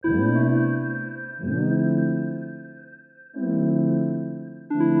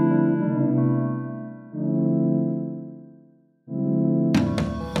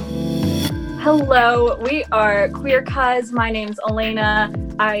Hello, we are Queer Cuz. My name's Elena.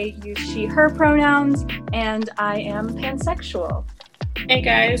 I use she, her pronouns, and I am pansexual. Hey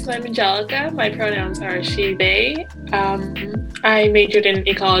guys, I'm Angelica. My pronouns are she, they. I majored in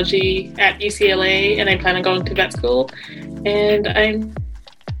ecology at UCLA and I plan on going to vet school. And I'm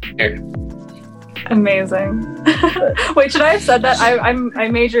here. Amazing. Wait, should I have said that? I'm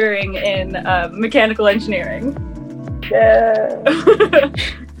majoring in mechanical engineering. Yeah.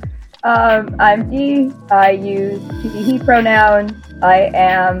 I'm Dee. I use she, he pronouns. I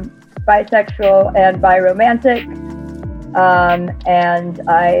am bisexual and biromantic. And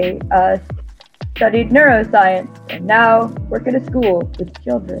I studied neuroscience and now work at a school with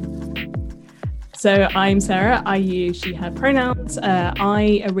children. So I'm Sarah. I use she, her pronouns.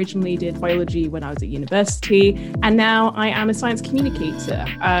 I originally did biology when I was at university, and now I am a science communicator.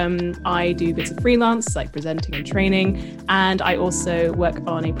 I do bits of freelance, like presenting and training, and I also work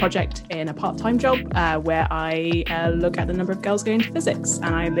on a project in a part-time job where I look at the number of girls going to physics,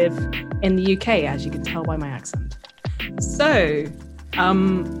 and I live in the UK, as you can tell by my accent. So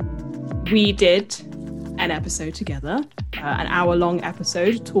we did an episode together, an hour-long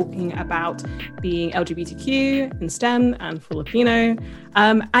episode talking about being LGBTQ in STEM and Filipino,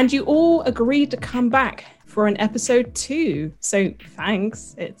 and you all agreed to come back for an episode 2. So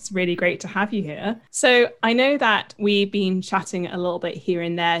thanks, it's really great to have you here. So I know that we've been chatting a little bit here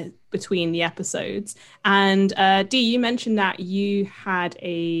and there between the episodes, and Dee, you mentioned that you had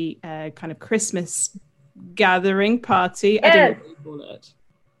a kind of Christmas gathering party. Yes. I don't know what you call it.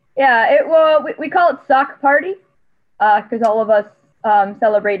 Yeah, we call it sock party because all of us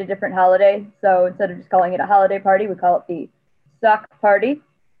celebrate a different holiday. So instead of just calling it a holiday party, we call it the sock party.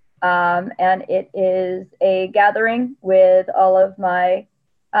 And it is a gathering with all of my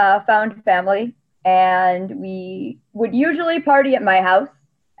found family. And we would usually party at my house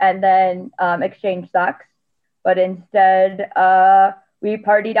and then exchange socks. But instead, we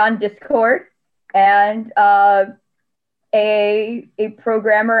partied on Discord. And a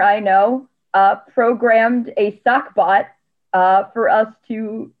programmer I know programmed a sock bot for us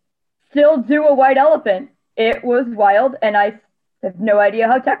to still do a white elephant. It was wild, and I have no idea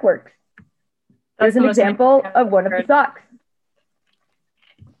how tech works. There's an example of one of the socks.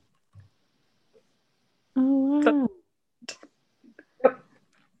 Oh, wow.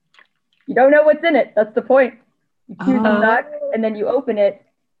 You don't know what's in it. That's the point. You choose a sock, and then you open it,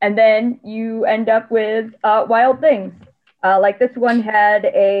 and then you end up with wild things. Like this one had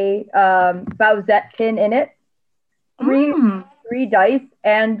a Bowsette pin in it, three dice,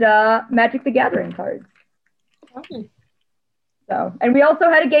 and Magic the Gathering cards. So, and we also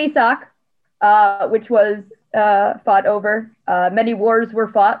had a gay sock, which was fought over. Many wars were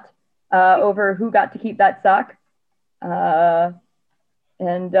fought over who got to keep that sock, and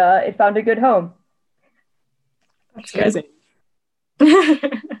it found a good home. That's crazy.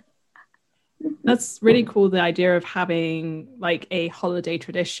 That's really cool, the idea of having like a holiday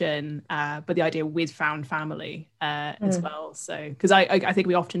tradition, but the idea with found family as well. So, because I think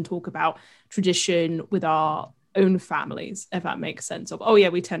we often talk about tradition with our own families, if that makes sense, of, oh yeah,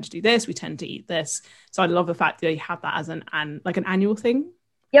 we tend to do this, we tend to eat this. So I love the fact that you have that as an annual thing.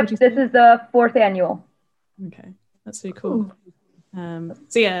 Yep, this is the 4th annual. Okay, that's really cool.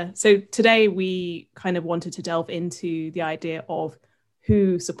 So today we kind of wanted to delve into the idea of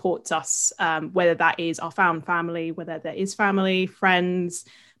who supports us, whether that is our found family, whether there is family, friends,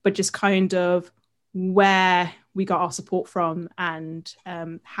 but just kind of where we got our support from, and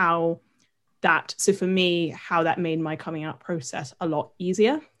how that, so for me, how that made my coming out process a lot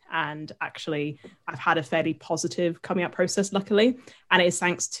easier. And actually, I've had a fairly positive coming out process, luckily. And it is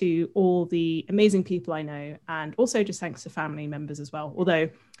thanks to all the amazing people I know, and also just thanks to family members as well. Although,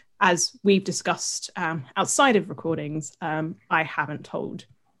 as we've discussed outside of recordings, I haven't told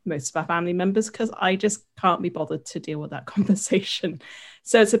most of our family members because I just can't be bothered to deal with that conversation.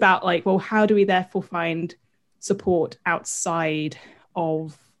 So it's about like, well, how do we therefore find support outside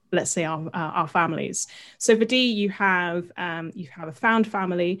of, let's say, our families? So for Dee, you have a found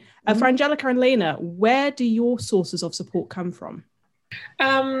family. For Angelica and Lena, where do your sources of support come from?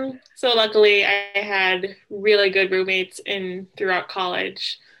 So luckily, I had really good roommates throughout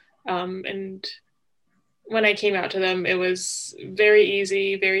college. And when I came out to them, it was very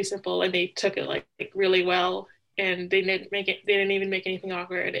easy, very simple, and they took it like really well, and they didn't even make anything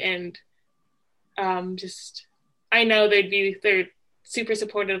awkward. And I know they're super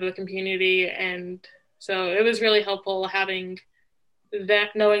supportive of the community, and so it was really helpful having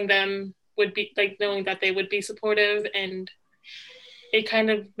that, knowing that they would be supportive, and it kind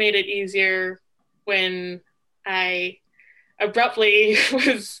of made it easier when I abruptly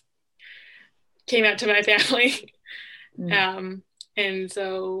was came out to my family. Mm.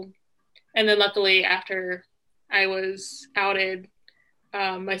 And then luckily after I was outed,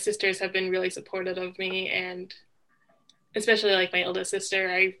 my sisters have been really supportive of me, and especially like my oldest sister.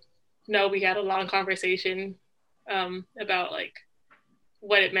 I know we had a long conversation about like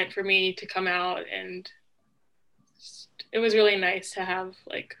what it meant for me to come out, and it was really nice to have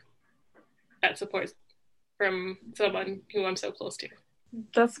like that support from someone who I'm so close to.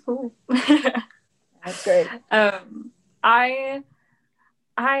 That's cool. That's great. I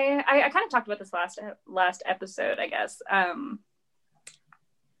kind of talked about this last episode, I guess,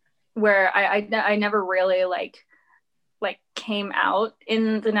 where I never really like came out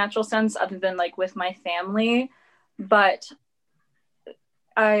in the natural sense other than like with my family, but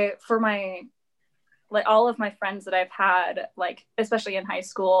for my like all of my friends that I've had, like especially in high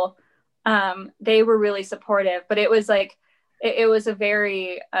school, they were really supportive, but it was like it was a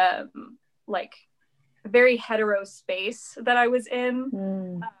very like very hetero space that I was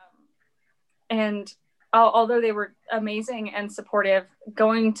in. And although they were amazing and supportive,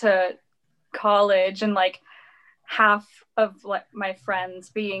 going to college and like half of like my friends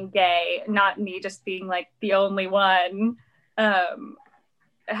being gay, not me just being like the only one,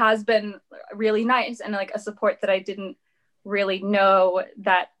 has been really nice and like a support that I didn't really know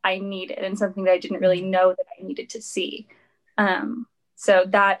that I needed, and something that I didn't really know that I needed to see. So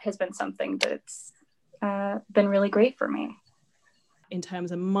that has been something that's been really great for me. In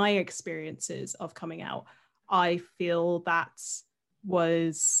terms of my experiences of coming out, I feel that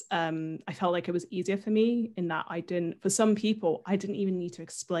was I felt like it was easier for me in that for some people I didn't even need to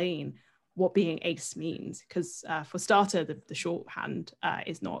explain what being ace means, because for starter the shorthand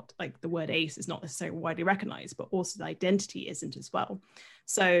is not like the word ace is not necessarily widely recognized, but also the identity isn't as well.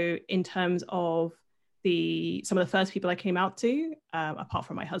 So in terms of some of the first people I came out to, apart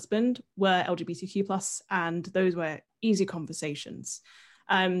from my husband, were LGBTQ plus, and those were easy conversations.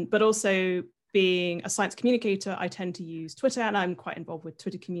 But also being a science communicator, I tend to use Twitter, and I'm quite involved with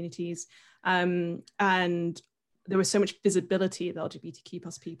Twitter communities. And there was so much visibility of LGBTQ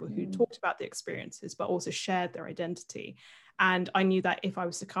plus people who talked about their experiences, but also shared their identity. And I knew that if I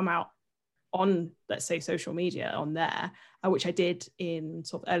was to come out on, let's say, social media on there, which I did in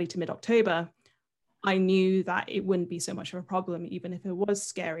sort of early to mid-October, I knew that it wouldn't be so much of a problem. Even if it was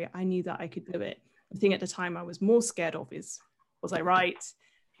scary, I knew that I could do it. The thing at the time I was more scared of is, was I right?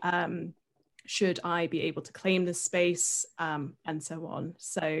 Should I be able to claim this space, and so on?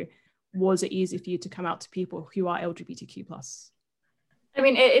 So was it easy for you to come out to people who are LGBTQ plus? I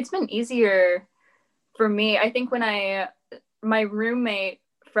mean, it's been easier for me. I think when my roommate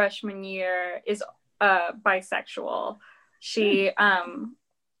freshman year is bisexual. She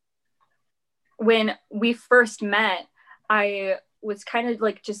when we first met, I was kind of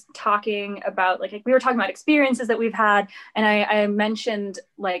like just talking about like we were talking about experiences that we've had, and I mentioned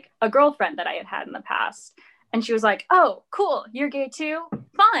like a girlfriend that I had in the past, and she was like, "Oh, cool, you're gay too?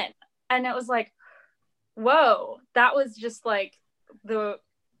 Fun." And it was like, whoa, that was just like the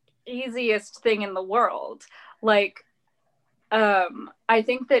easiest thing in the world. Like, I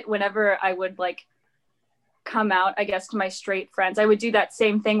think that whenever I would like come out, I guess, to my straight friends, I would do that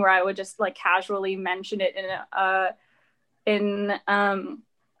same thing where I would just like casually mention it in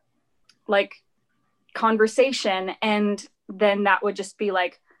like conversation, and then that would just be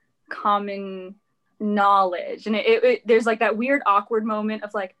like common knowledge, and it there's like that weird awkward moment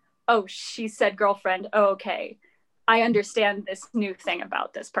of like, oh, she said girlfriend, oh, okay, I understand this new thing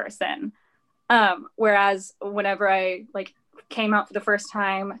about this person. Whereas whenever I like came out for the first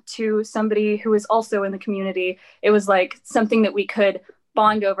time to somebody who was also in the community, it was like something that we could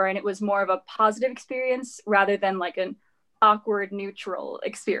bond over, and it was more of a positive experience rather than like an awkward neutral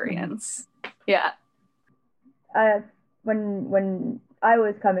experience. Yeah. When I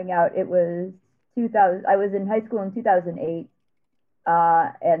was coming out, it was 2000. I was in high school in 2008,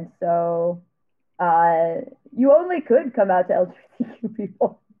 and so you only could come out to LGBTQ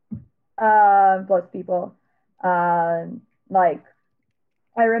people, plus people. Like,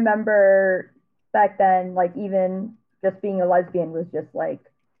 I remember back then, like even just being a lesbian was just like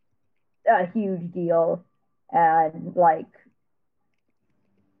a huge deal, and like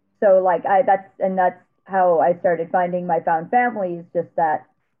so like that's how I started finding my found family, is just that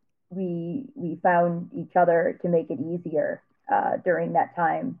we found each other to make it easier during that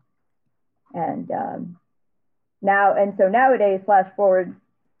time. And so nowadays, flash forward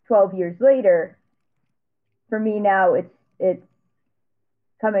 12 years later, for me now it's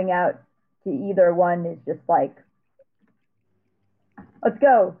coming out to either one is just like, let's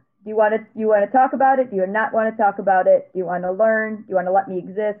go. Do you want to talk about it? Do you not want to talk about it? Do you want to learn? Do you want to let me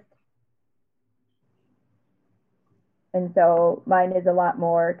exist? And so mine is a lot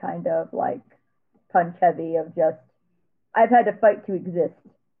more kind of like punch heavy of just, I've had to fight to exist.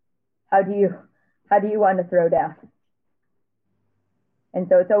 How do you want to throw down? And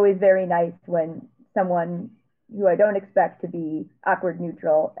so it's always very nice when someone who I don't expect to be awkward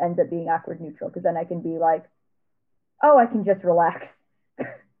neutral ends up being awkward neutral, because then I can be like, oh, I can just relax.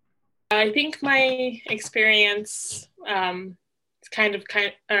 I think my experience is kind of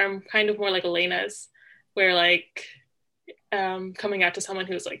more like Elena's, where like coming out to someone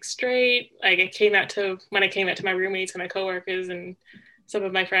who's like straight, like when I came out to my roommates and my coworkers and some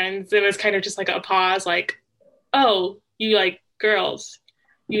of my friends, it was kind of just like a pause, like, oh, you like girls,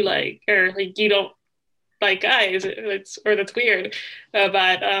 you like, or like you don't like guys, that's weird.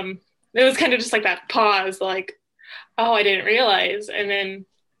 But it was kind of just like that pause, like, oh, I didn't realize.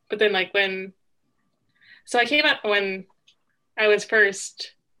 But then like so I came out when I was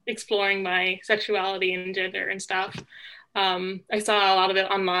first exploring my sexuality and gender and stuff. I saw a lot of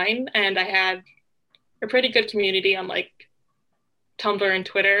it online, and I had a pretty good community on like Tumblr and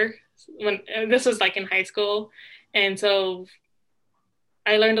Twitter when this was like in high school. And so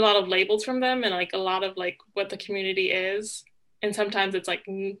I learned a lot of labels from them and like a lot of like what the community is. And sometimes it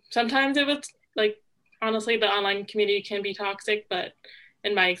was like, honestly, the online community can be toxic, but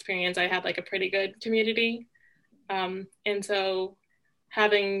in my experience, I had like a pretty good community. And so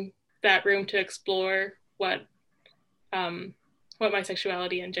having that room to explore what my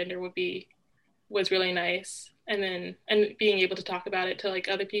sexuality and gender would be was really nice. And being able to talk about it to like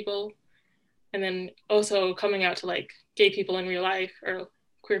other people, and then also coming out to like gay people in real life or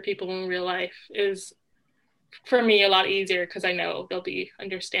queer people in real life is for me a lot easier, because I know they'll be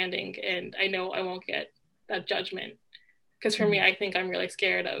understanding and I know I won't get that judgment. Because for me, I think I'm really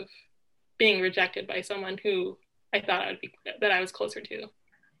scared of being rejected by someone who I thought that I was closer to.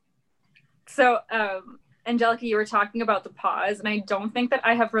 So, Angelica, you were talking about the pause, and I don't think that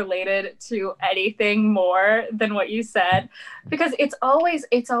I have related to anything more than what you said, because it's always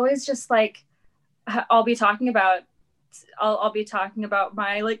just like, I'll be talking about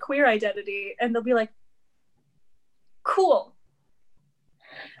my like queer identity, and they'll be like, cool.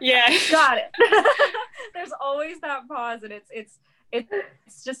 Yeah. Got it. There's always that pause, and it's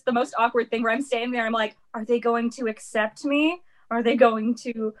just the most awkward thing where I'm standing there, I'm like, are they going to accept me? Are they going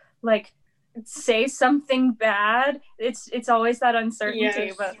to like say something bad? It's always that uncertainty.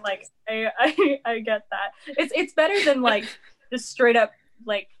 Yes. But like I get that. It's better than like just straight up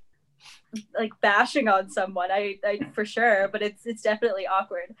like bashing on someone. I for sure, but it's definitely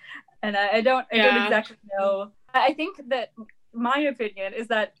awkward. And I don't exactly know. I think that my opinion is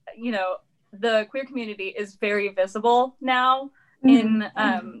that, you know, the queer community is very visible now in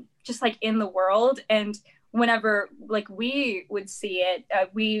just like in the world, and whenever like we would see it,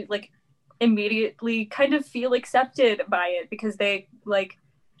 we like immediately kind of feel accepted by it because they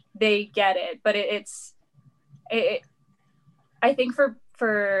get it. But I think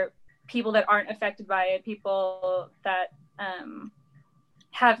for people that aren't affected by it, people that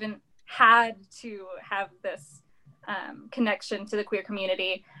haven't had to have this connection to the queer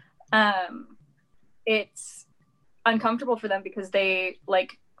community, it's uncomfortable for them because they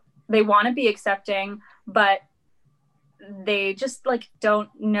want to be accepting, but they just like don't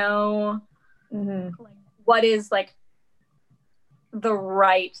know like, what is like the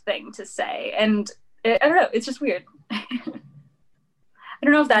right thing to say. And I don't know, it's just weird. I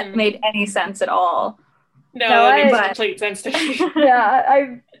don't know if that made any sense at all. No, it makes complete sense to me.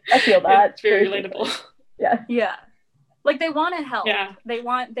 Yeah, I feel that. It's very relatable. Yeah. Like they want to help. Yeah. They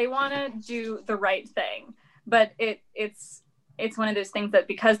want to do the right thing, but it's one of those things that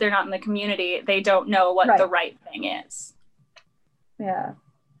because they're not in the community, they don't know what the right thing is. Yeah.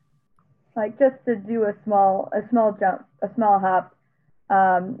 Like just to do a small jump, a small hop.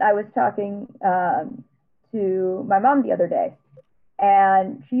 I was talking to my mom the other day,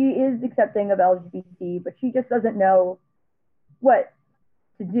 and she is accepting of LGBT, but she just doesn't know what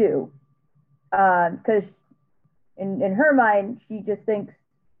to do, because in her mind, she just thinks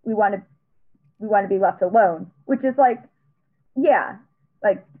we want to be left alone, which is like, yeah,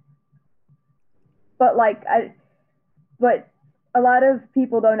 like, but a lot of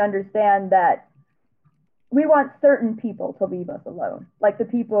people don't understand that we want certain people to leave us alone, like the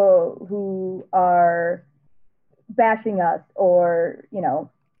people who are bashing us or, you know,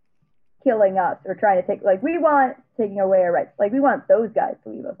 killing us or trying to we want taking away our rights. Like we want those guys to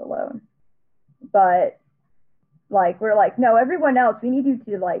leave us alone. But like, we're like, no, everyone else, we need you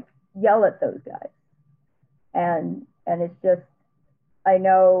to like yell at those guys. And it's just, I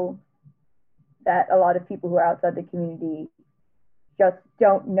know that a lot of people who are outside the community just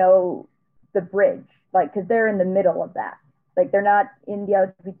don't know the bridge like, because they're in the middle of that. Like, they're not in the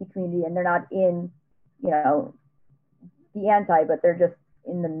LGBT community and they're not in, you know, the anti, but they're just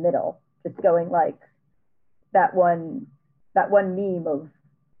in the middle, just going like that one meme of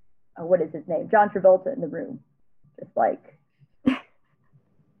what is his name, John Travolta in The Room, just like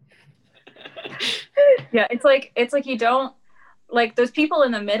yeah, it's like you don't, like, those people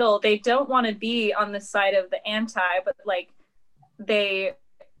in the middle, they don't want to be on the side of the anti, but like they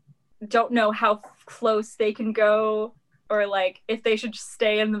don't know how close they can go, or like if they should just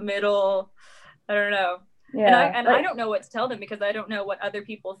stay in the middle. I don't know. Yeah. And I don't know what to tell them, because I don't know what other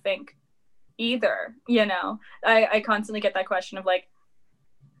people think either. You know, I constantly get that question of like,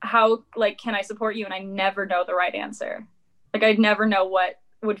 how, like, can I support you? And I never know the right answer. Like, I'd never know what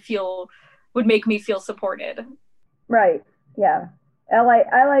would make me feel supported. Right. Yeah.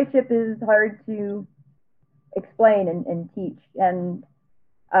 Allyship is hard to explain and teach. And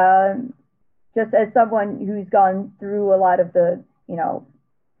just as someone who's gone through a lot of the, you know,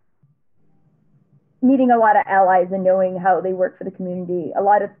 meeting a lot of allies and knowing how they work for the community, a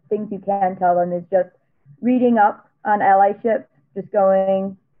lot of things you can tell them is just reading up on allyship, just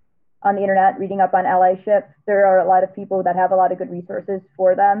going on the internet, reading up on allyship. There are a lot of people that have a lot of good resources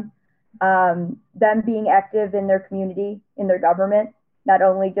for them. Them being active in their community, in their government, not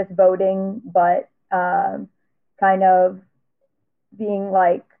only just voting, but kind of being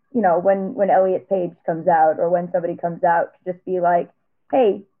like, you know, when Elliot Page comes out, or when somebody comes out, to just be like,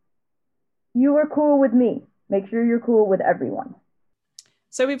 hey, you were cool with me. Make sure you're cool with everyone.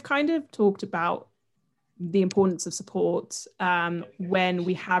 So we've kind of talked about the importance of support when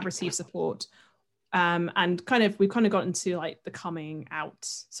we have received support, and we've kind of gotten to like the coming out,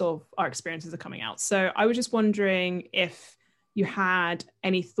 sort of our experiences of coming out. So I was just wondering if you had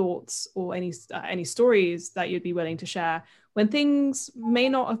any thoughts or any stories that you'd be willing to share when things may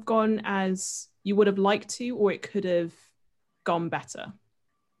not have gone as you would have liked to, or it could have gone better.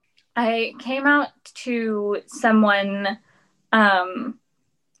 I came out to someone, not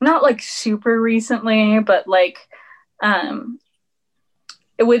like super recently, but like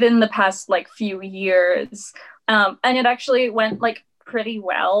within the past like few years, and it actually went like pretty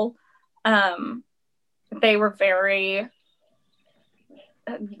well. They were very,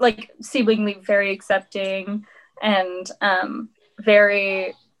 like, seemingly very accepting and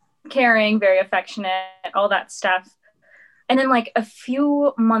very caring, very affectionate, all that stuff. And then like a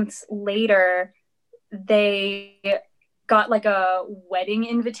few months later, they got like a wedding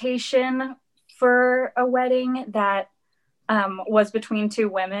invitation for a wedding that was between two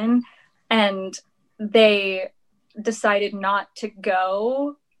women, and they decided not to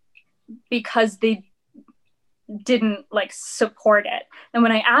go because they didn't like support it. And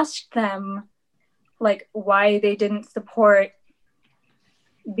when I asked them like why they didn't support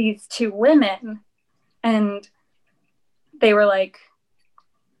these two women, and they were like,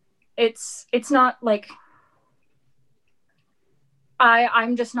 it's not like,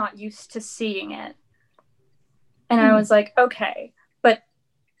 I'm just not used to seeing it. And I was like, okay, but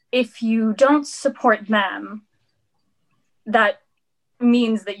if you don't support them, that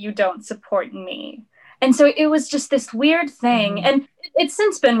means that you don't support me. And so it was just this weird thing. And it's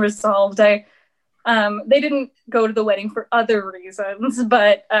since been resolved. They didn't go to the wedding for other reasons,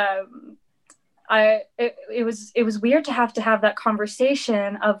 but it was weird to have that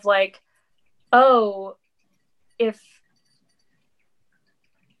conversation of like, oh, if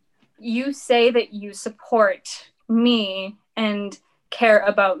you say that you support me and care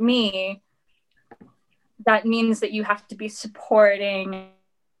about me, that means that you have to be supporting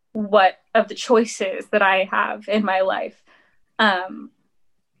what of the choices that I have in my life. And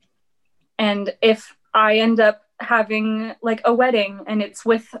if I end up having like a wedding and it's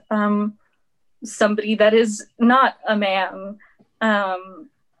with somebody that is not a man,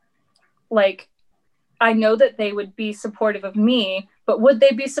 like, I know that they would be supportive of me, but would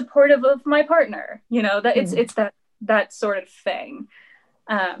they be supportive of my partner? You know, that it's that sort of thing.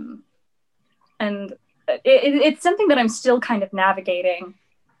 And it's something that I'm still kind of navigating.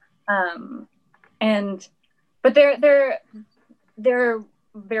 But they're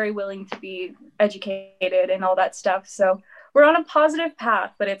very willing to be educated and all that stuff. So we're on a positive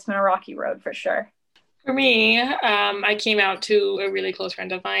path, but it's been a rocky road for sure. For me, I came out to a really close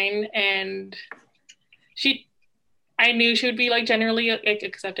friend of mine, and I knew she would be like generally like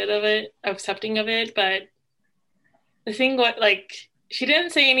accepting of it, but the thing was like, she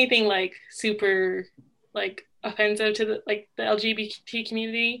didn't say anything like super like offensive to the LGBT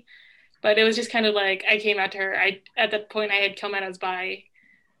community, but it was just kind of like, I came out to her. At that point I had come out as bi,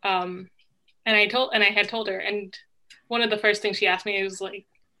 and I had told her, and one of the first things she asked me was like,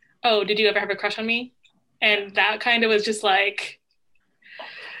 oh, did you ever have a crush on me? And that kind of was just like,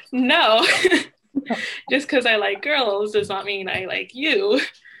 no, just because I like girls does not mean I like you.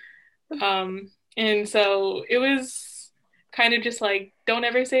 And so it was kind of just like, don't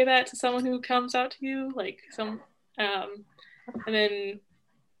ever say that to someone who comes out to you, like and then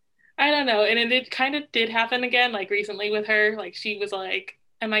I don't know, and it kind of did happen again, like recently with her, like she was like,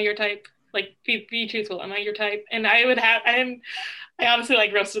 am I your type? Like, be truthful, am I your type? And I honestly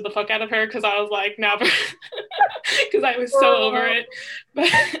like roasted the fuck out of her because I was like, never, because I was so over it.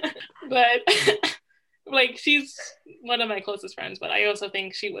 But like, she's one of my closest friends, but I also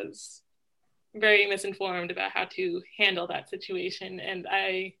think she was very misinformed about how to handle that situation. And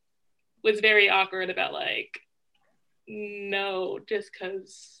I was very awkward about like, no, just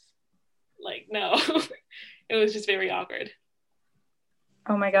because, like, no. It was just very awkward.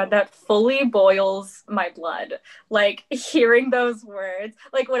 Oh my God, that fully boils my blood. Like hearing those words,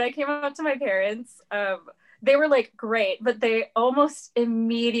 like when I came up to my parents, they were like, great, but they almost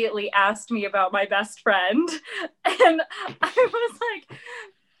immediately asked me about my best friend. And I was like,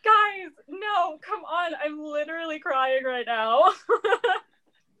 guys, no, come on. I'm literally crying right now.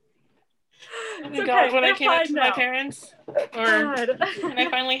 Oh my God, when I came up to my parents, or when I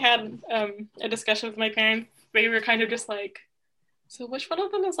finally had a discussion with my parents, they were kind of just like, so which one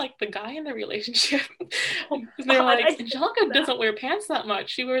of them is like the guy in the relationship? They're like, Angelica doesn't wear pants that much.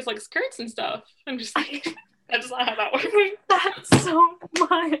 She wears like skirts and stuff. I'm just like, that's not how that works. That's so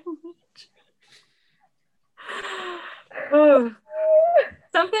much. Oh.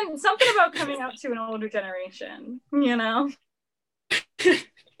 Something about coming out to an older generation, you know?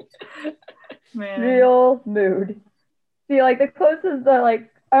 Man. Real mood. See, like the closest that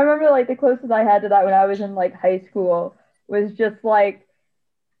like I remember like the closest I had to that when I was in like high school was just like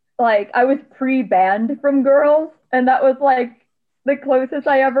I was pre-banned from girls, and that was like the closest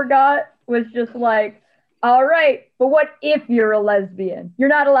I ever got was just like, all right, but what if you're a lesbian? You're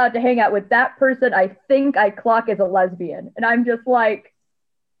not allowed to hang out with that person I think I clock as a lesbian. And I'm just like,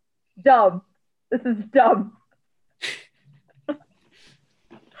 dumb. This is dumb.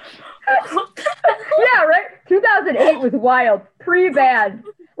 Yeah, right? 2008 was wild. Pre-ban.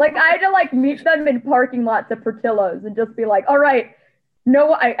 Like, I had to, like, meet them in parking lots at Portillo's and just be like, all right,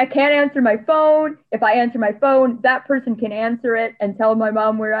 no, I can't answer my phone. If I answer my phone, that person can answer it and tell my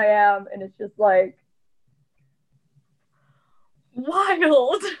mom where I am. And it's just like...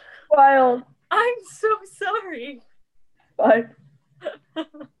 Wild. I'm so sorry. But it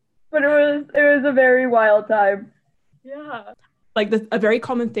was a very wild time. Yeah. Like a very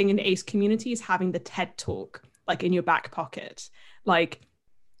common thing in the ACE community is having the TED Talk like in your back pocket. Like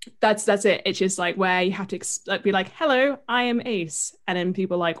that's it. It's just like where you have to be like, hello, I am ACE. And then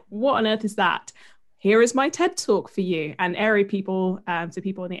people are like, what on earth is that? Here is my TED Talk for you. And airy people, so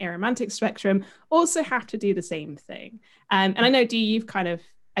people in the aromantic spectrum also have to do the same thing. And I know, Dee, you've kind of,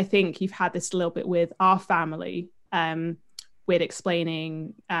 I think you've had this a little bit with our family, with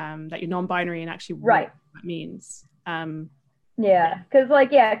explaining that you're non-binary and actually right. what that means. Yeah, because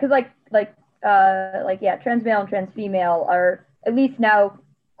trans male and trans female are at least now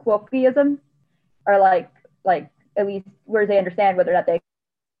colloquialism, or like at least where they understand whether or not what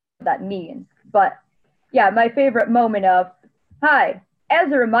that means. But yeah, my favorite moment of, hi,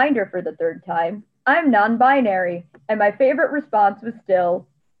 as a reminder for the third time, I'm non-binary, and my favorite response was still,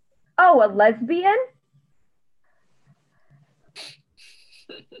 oh, a lesbian?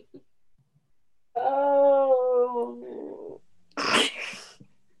 Oh.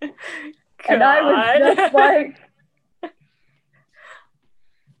 And I was just like,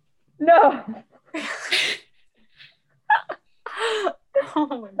 no.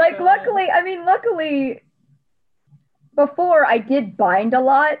 Oh like, luckily, before I did bind a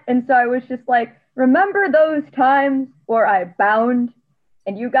lot, and so I was just like, remember those times where I bound,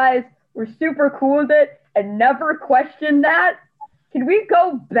 and you guys were super cool with it and never questioned that? Can we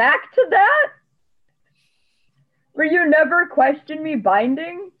go back to that? Where you never questioned me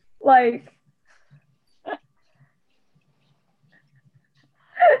binding? Like...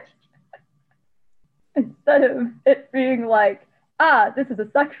 Instead of it being like, this is a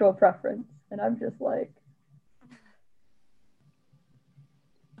sexual preference. And I'm just like...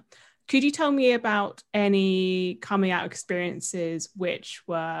 Could you tell me about any coming out experiences which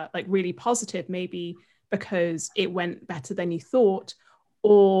were like really positive, maybe because it went better than you thought,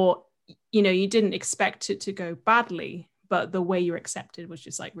 or, you know, you didn't expect it to go badly, but the way you were accepted was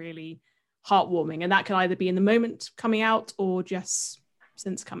just like really heartwarming? And that can either be in the moment coming out or just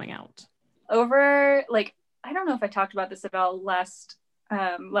since coming out. Over, like, I don't know if I talked about this about last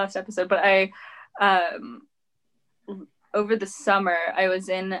episode, but I over the summer I was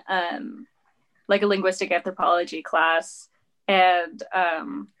in like a linguistic anthropology class, and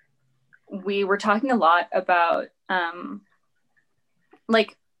we were talking a lot about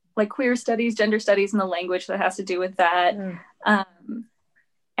like queer studies, gender studies, and the language that has to do with that.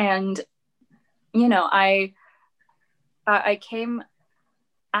 And you know, I came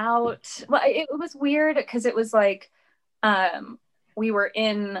out, well, it was weird because it was like we were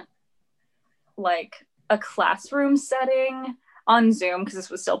in like a classroom setting on Zoom because this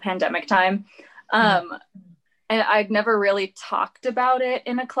was still pandemic time, and I'd never really talked about it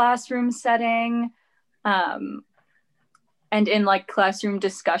in a classroom setting, and in like classroom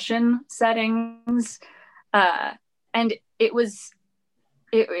discussion settings, and it was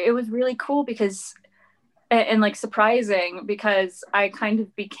really cool because, and like surprising, because I kind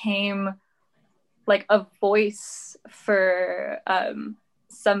of became like a voice for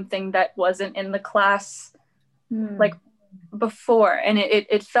something that wasn't in the class like before, and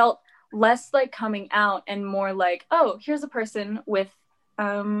it felt less like coming out and more like, oh, here's a person with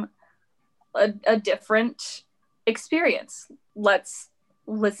a different experience, let's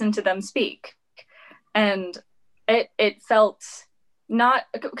listen to them speak. And it felt not,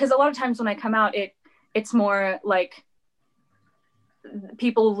 because a lot of times when I come out, it's more like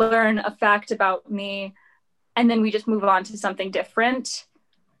people learn a fact about me and then we just move on to something different,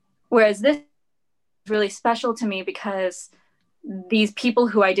 whereas this is really special to me because these people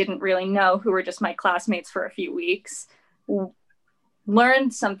who I didn't really know, who were just my classmates for a few weeks,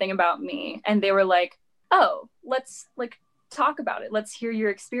 learned something about me, and they were like, oh, let's like talk about it, let's hear your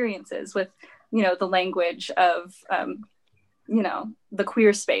experiences with, you know, the language of you know, the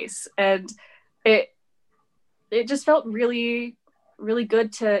queer space. And it just felt really, really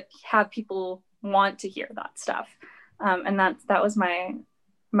good to have people want to hear that stuff, and that was my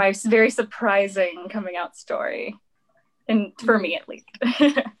very surprising coming out story, and for me at least.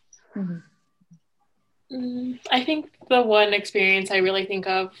 I think the one experience I really think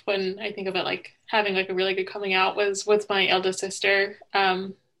of when I think about like having like a really good coming out was with my eldest sister.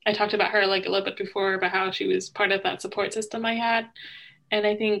 I talked about her like a little bit before about how she was part of that support system I had. And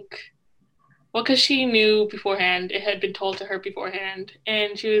I think, well, because she knew beforehand, it had been told to her beforehand,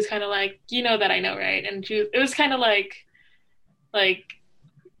 and she was kind of like, you know that I know, right? And it was kind of like,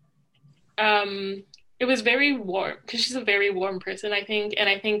 it was very warm because she's a very warm person, I think. And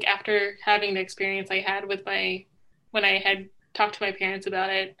I think after having the experience I had with when I had talked to my parents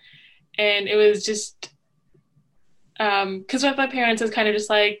about it, and it was just, because with my parents, it's kind of just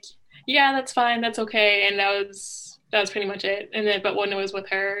like, yeah, that's fine, that's okay. And that was pretty much it. And then, but when it was with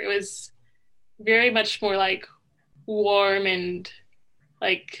her, it was very much more like warm and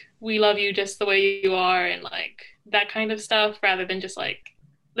like, we love you just the way you are, and like that kind of stuff, rather than just like,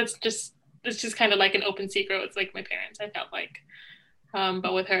 it's just kind of like an open secret. It's like my parents, I felt like.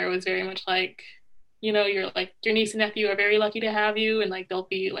 But with her, it was very much like, you know, you're like, your niece and nephew are very lucky to have you, and like they'll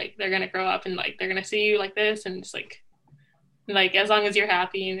be like, they're gonna grow up and like they're gonna see you like this, and it's like as long as you're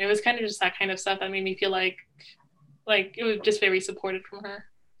happy. And it was kind of just that kind of stuff that made me feel like it was just very supported from her.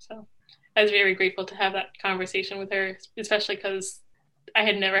 So I was very grateful to have that conversation with her, especially because I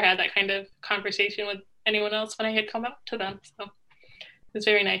had never had that kind of conversation with anyone else when I had come out to them. So it was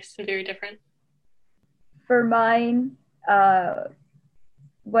very nice and very different. For mine,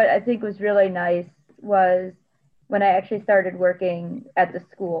 what I think was really nice was when I actually started working at the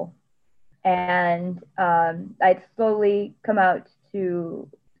school, and I'd slowly come out to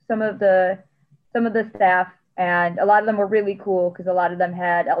some of the staff, and a lot of them were really cool because a lot of them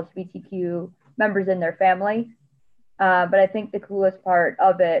had LGBTQ members in their family. But I think the coolest part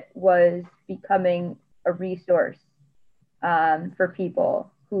of it was becoming a resource for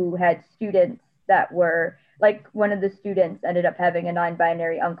people who had students that were, like, one of the students ended up having a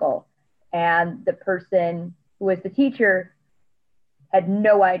non-binary uncle, and the person who was the teacher had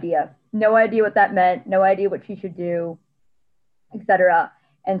no idea what that meant, no idea what she should do, etc.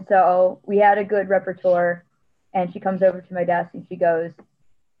 And so we had a good repertoire, and she comes over to my desk and she goes,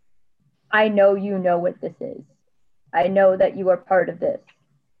 I know you know what this is. I know that you are part of this.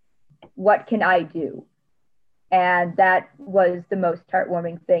 What can I do? And that was the most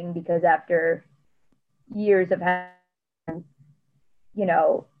heartwarming thing, because after years of having, you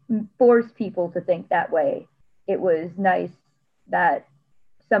know, force people to think that way, it was nice that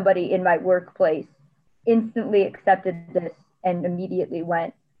somebody in my workplace instantly accepted this and immediately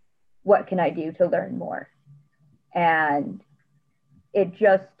went, what can I do to learn more? And it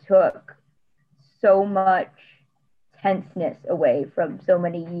just took so much tenseness away from so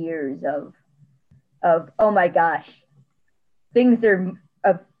many years of oh my gosh, things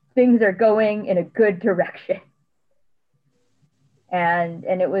are going in a good direction. And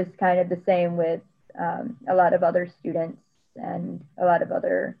it was kind of the same with a lot of other students and a lot of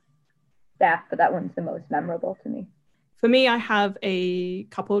other staff, but that one's the most memorable to me. For me, I have a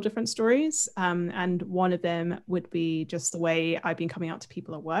couple of different stories, and one of them would be just the way I've been coming out to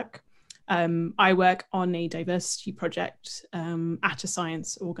people at work. I work on a diversity project at a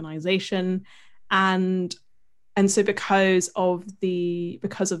science organization, and so because of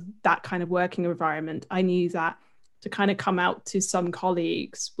that kind of working environment, I knew that to kind of come out to some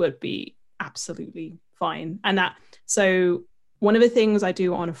colleagues would be absolutely fine. So one of the things I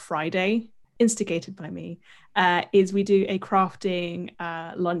do on a Friday, instigated by me, is we do a crafting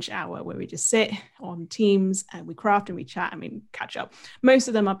lunch hour where we just sit on Teams and we craft and we chat and we catch up. Most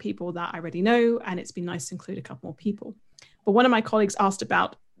of them are people that I already know, and it's been nice to include a couple more people. But one of my colleagues asked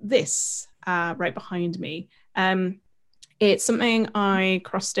about this right behind me. It's something I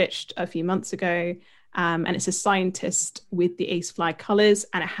cross-stitched a few months ago, and it's a scientist with the ACE flag colours,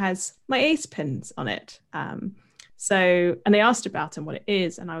 and it has my ACE pins on it. And they asked about it and what it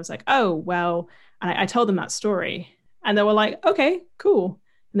is, and I was like, oh, well, and I told them that story, and they were like, okay, cool.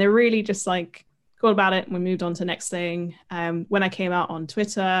 And they're really just like, cool about it, and we moved on to the next thing. When I came out on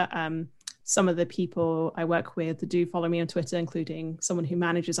Twitter, some of the people I work with do follow me on Twitter, including someone who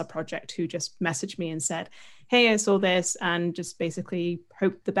manages our project, who just messaged me and said, hey, I saw this, and just basically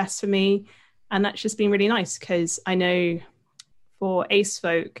hoped the best for me. And that's just been really nice, because I know for ACE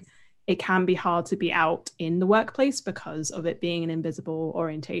folk, it can be hard to be out in the workplace because of it being an invisible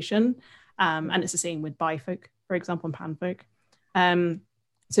orientation. And it's the same with bi folk, for example, and pan folk.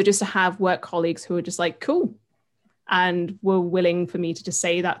 So just to have work colleagues who are just like, cool, and were willing for me to just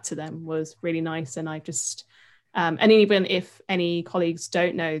say that to them was really nice. And I just, and even if any colleagues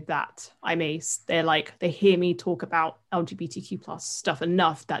don't know that I'm ACE, they're like, they hear me talk about LGBTQ plus stuff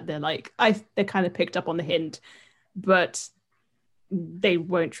enough that they're like, they kind of picked up on the hint, but they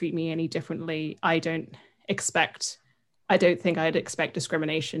won't treat me any differently. I don't think I'd expect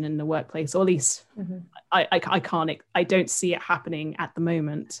discrimination in the workplace, or at least I don't see it happening at the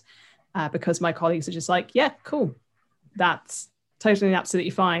moment, because my colleagues are just like, yeah, cool. That's totally absolutely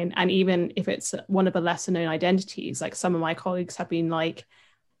fine. And even if it's one of the lesser known identities, like some of my colleagues have been like,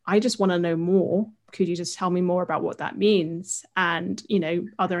 I just want to know more. Could you just tell me more about what that means? And,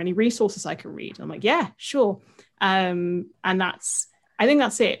 are there any resources I can read? And I'm like, yeah, sure. And I think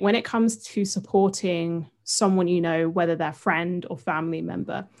that's it. When it comes to supporting someone, whether they're friend or family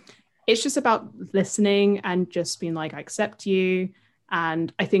member, it's just about listening and just being like, I accept you.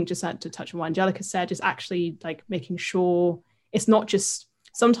 And I think just to touch on what Angelica said, just actually like making sure it's not just,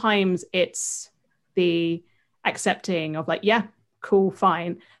 sometimes it's the accepting of like, yeah, cool,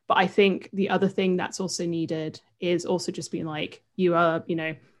 fine. But I think the other thing that's also needed is also just being like, you are,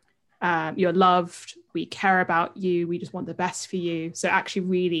 you're loved, we care about you, we just want the best for you. So actually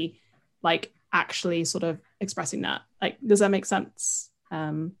really like actually sort of expressing that, like, does that make sense?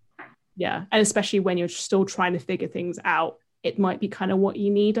 Yeah. And especially when you're still trying to figure things out, it might be kind of what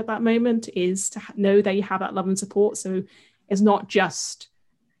you need at that moment is to know that you have that love and support. So it's not just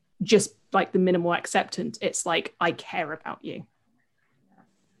like the minimal acceptance. It's like, I care about you.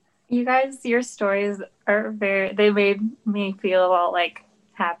 You guys, your stories are they made me feel all like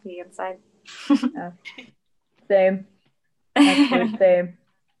happy inside. Yeah. Same. Actually, same.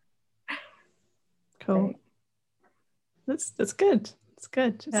 Cool. That's good. It's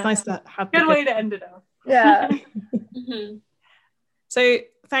good. It's nice to have good way to end it off. Yeah. Mm-hmm. So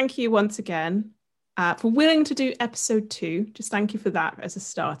thank you once again for willing to do episode 2. Just thank you for that as a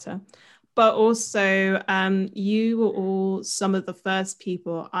starter. But also you were all some of the first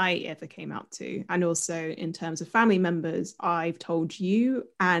people I ever came out to. And also in terms of family members, I've told you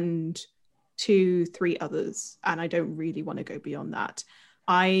and 2-3 others. And I don't really want to go beyond that.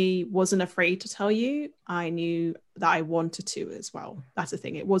 I wasn't afraid to tell you. I knew that I wanted to as well. That's the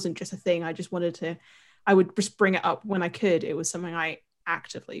thing. It wasn't just a thing. I just wanted to, I would just bring it up when I could. It was something I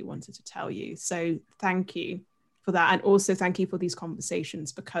actively wanted to tell you. So thank you for that. And also thank you for these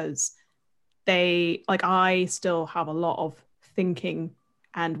conversations, because I still have a lot of thinking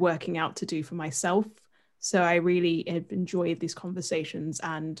and working out to do for myself. So I really have enjoyed these conversations.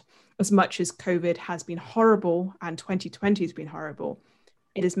 And as much as COVID has been horrible and 2020 has been horrible,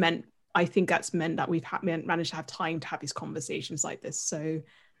 it has meant, I think that's meant that we've managed to have time to have these conversations like this. So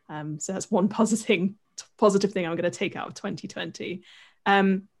that's one positive thing I'm going to take out of 2020.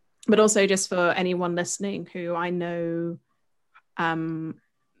 But also just for anyone listening who I know,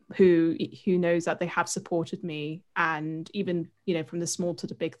 who knows that they have supported me, and even, from the small to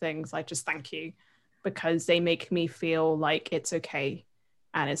the big things, I just thank you, because they make me feel like it's okay,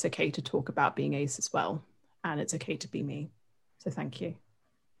 and it's okay to talk about being ACE as well, and it's okay to be me. So thank you.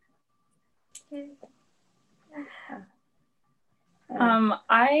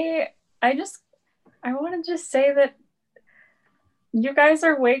 I want to just say that you guys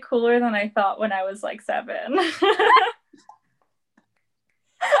are way cooler than I thought when I was like 7.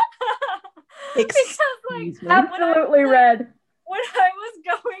 Because like absolutely red. When I was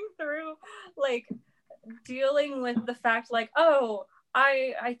going through like dealing with the fact like, oh,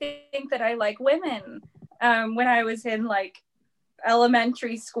 I think that I like women when I was in like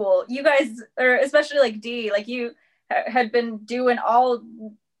elementary school, you guys, or especially like D, like you had been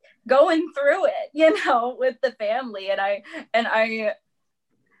going through it, you know, with the family, and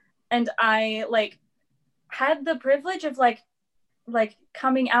I like had the privilege of like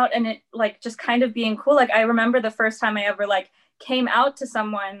coming out, and it like just kind of being cool. Like I remember the first time I ever like came out to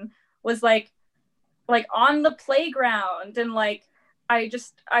someone was like on the playground, and like I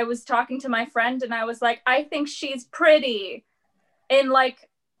was talking to my friend and I was like, I think she's pretty, and like,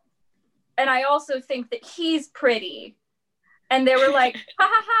 and I also think that he's pretty. And they were like, ha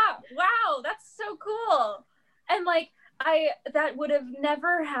ha ha, wow, that's so cool. And like, that would have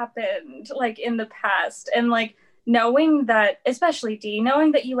never happened like in the past. And like, knowing that, especially D,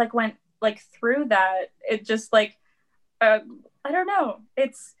 knowing that you like went like through that, it just like, I don't know.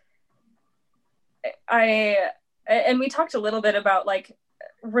 And we talked a little bit about like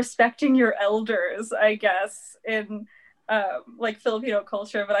respecting your elders, I guess, in like Filipino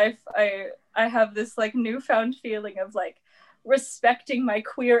culture. But I have this like newfound feeling of like, respecting my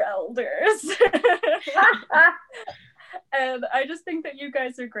queer elders. And I just think that you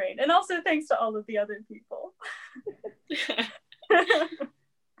guys are great, and also thanks to all of the other people.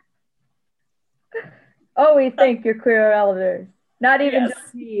 Always thank your queer elders, not even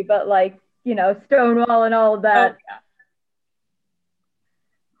just me, but like, you know, Stonewall and all of that.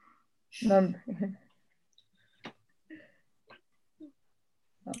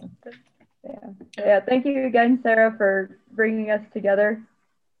 Yeah, thank you again, Sarah, for bringing us together.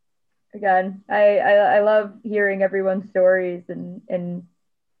 Again, I love hearing everyone's stories, and you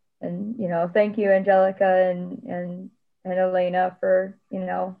know, thank you, Angelica and Elena, for, you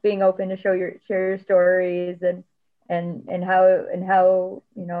know, being open to share your stories, and how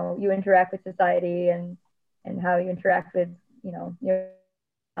you know you interact with society, and how you interact with, you know, your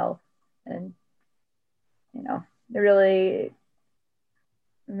health, and you know, it really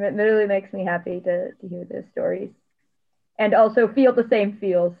makes me happy to hear those stories, and also feel the same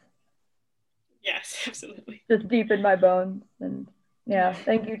feels. Yes, absolutely. Just deep in my bones. And yeah,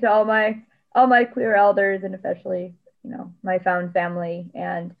 thank you to all my queer elders, and especially, you know, my found family.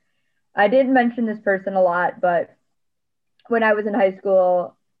 And I didn't mention this person a lot, but when I was in high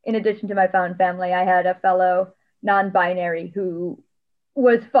school, in addition to my found family, I had a fellow non-binary who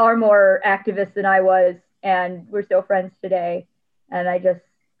was far more activist than I was, and we're still friends today. And I just,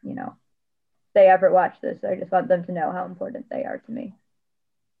 you know, if they ever watch this, I just want them to know how important they are to me.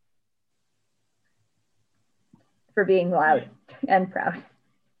 For being loud and proud.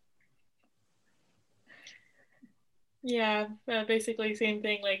 Yeah, basically same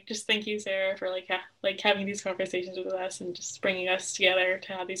thing. Like, just thank you, Sarah, for like having these conversations with us, and just bringing us together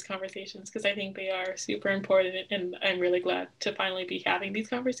to have these conversations, because I think they are super important, and I'm really glad to finally be having these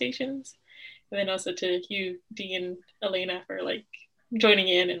conversations. And then also to you, Dee and Elena, for like joining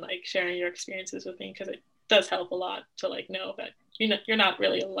in and like sharing your experiences with me, because it does help a lot to like know that you're not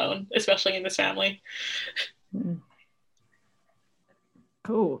really alone, especially in this family.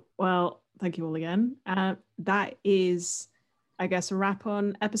 Cool. Well, thank you all again. That is, I guess, a wrap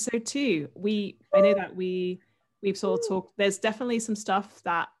on episode 2. I know that we've sort of talked. There's definitely some stuff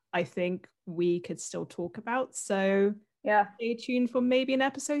that I think we could still talk about. So yeah, stay tuned for maybe an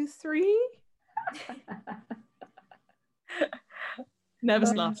episode 3.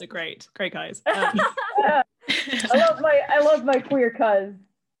 Nervous laughter, great guys. I love my queer cuz.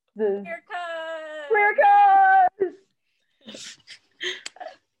 Queer cuz.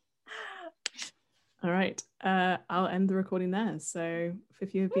 All right, I'll end the recording there. So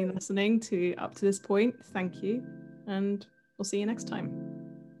if you have been listening up to this point, thank you, and we'll see you next time.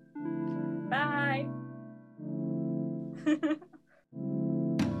 Bye.